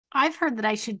I've heard that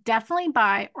I should definitely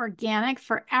buy organic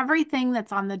for everything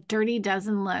that's on the Dirty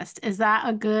Dozen list. Is that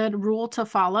a good rule to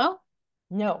follow?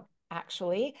 No,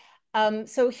 actually.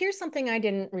 So here's something I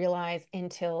didn't realize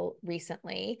until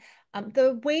recently.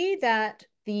 The way that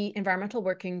the Environmental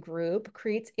Working Group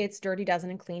creates its Dirty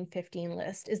Dozen and Clean 15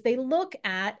 list is they look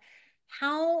at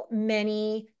how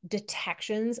many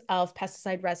detections of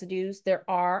pesticide residues there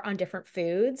are on different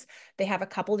foods. They have a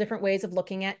couple different ways of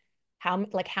looking at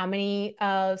how many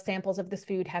samples of this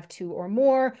food have two or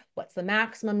more, what's the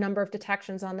maximum number of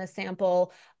detections on this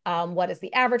sample, what is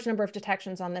the average number of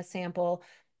detections on this sample,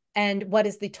 and what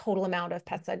is the total amount of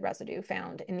pesticide residue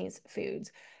found in these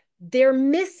foods. They're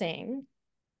missing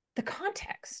the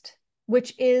context,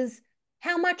 which is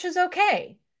how much is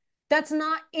okay. That's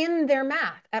not in their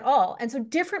math at all. And so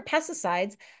different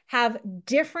pesticides have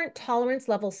different tolerance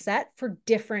levels set for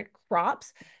different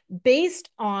crops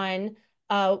based on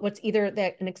what's either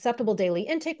an acceptable daily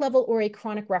intake level or a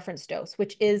chronic reference dose,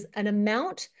 which is an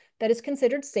amount that is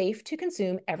considered safe to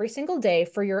consume every single day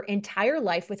for your entire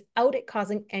life without it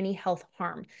causing any health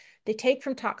harm. They take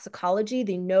from toxicology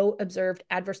the no observed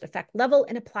adverse effect level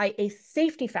and apply a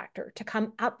safety factor to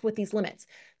come up with these limits.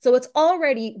 So it's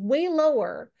already way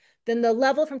lower than the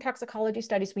level from toxicology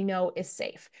studies we know is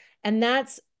safe. And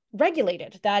that's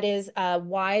regulated. That is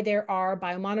why there are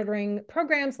biomonitoring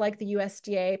programs like the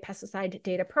USDA pesticide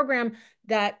data program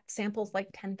that samples like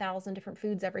 10,000 different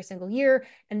foods every single year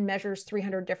and measures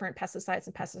 300 different pesticides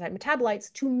and pesticide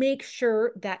metabolites to make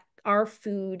sure that our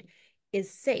food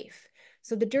is safe.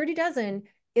 So the Dirty Dozen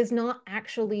is not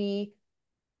actually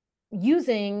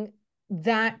using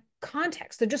that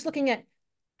context. They're just looking at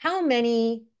how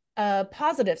many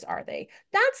positives are they.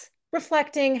 That's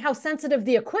reflecting how sensitive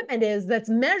the equipment is that's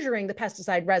measuring the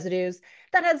pesticide residues.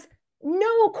 That has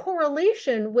no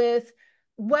correlation with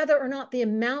whether or not the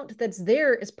amount that's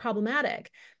there is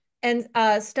problematic. And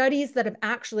studies that have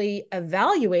actually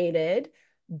evaluated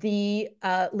the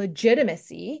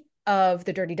legitimacy of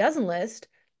the Dirty Dozen list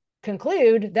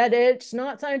conclude that it's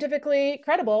not scientifically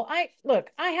credible. I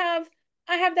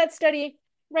have that study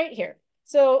right here.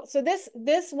 So this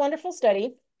wonderful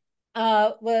study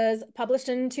was published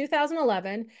in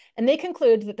 2011, and they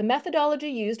conclude that the methodology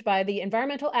used by the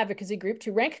Environmental Advocacy Group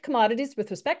to rank commodities with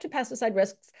respect to pesticide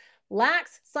risks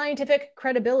lacks scientific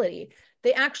credibility.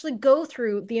 They actually go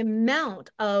through the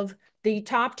amount of the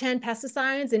top 10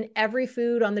 pesticides in every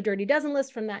food on the Dirty Dozen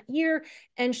list from that year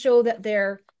and show that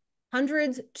they're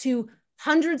hundreds to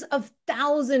hundreds of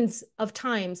thousands of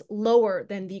times lower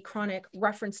than the chronic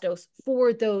reference dose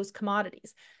for those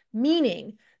commodities,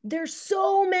 meaning they're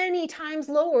so many times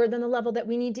lower than the level that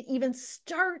we need to even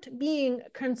start being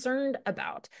concerned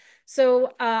about.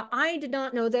 So I did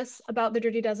not know this about the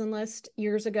Dirty Dozen list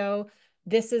years ago.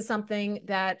 This is something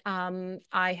that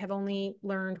I have only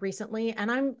learned recently,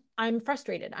 and I'm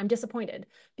frustrated. I'm disappointed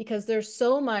because there's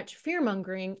so much fear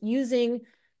mongering using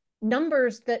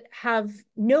numbers that have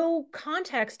no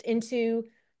context into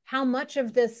how much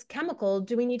of this chemical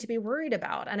do we need to be worried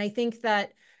about. And I think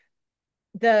that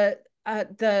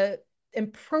the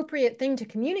appropriate thing to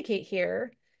communicate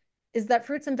here is that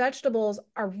fruits and vegetables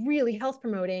are really health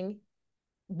promoting,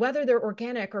 whether they're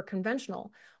organic or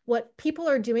conventional. What people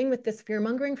are doing with this fear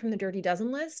mongering from the Dirty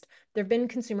Dozen list, there have been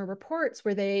consumer reports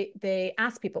where they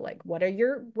ask people like, what are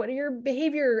your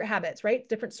behavior habits, right?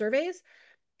 Different surveys.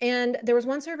 And there was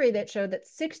one survey that showed that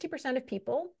 60% of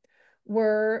people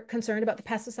were concerned about the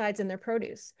pesticides in their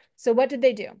produce. So what did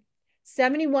they do?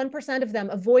 71% of them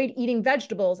avoid eating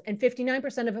vegetables and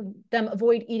 59% of them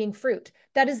avoid eating fruit.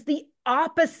 That is the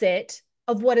opposite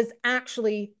of what is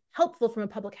actually helpful from a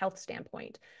public health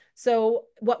standpoint. So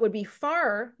what would be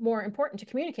far more important to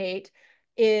communicate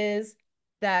is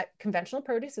that conventional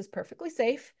produce is perfectly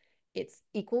safe. It's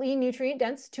equally nutrient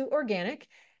dense to organic,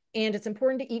 and it's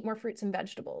important to eat more fruits and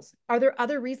vegetables. Are there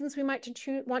other reasons we might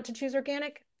want to choose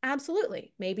organic?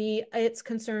 Absolutely. Maybe it's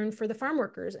concern for the farm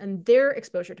workers and their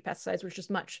exposure to pesticides, which is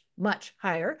much, much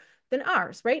higher than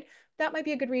ours, right? That might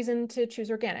be a good reason to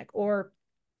choose organic, or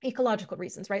ecological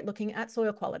reasons, right? Looking at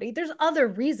soil quality. There's other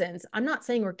reasons. I'm not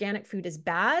saying organic food is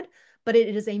bad, but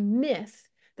it is a myth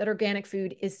that organic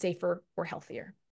food is safer or healthier.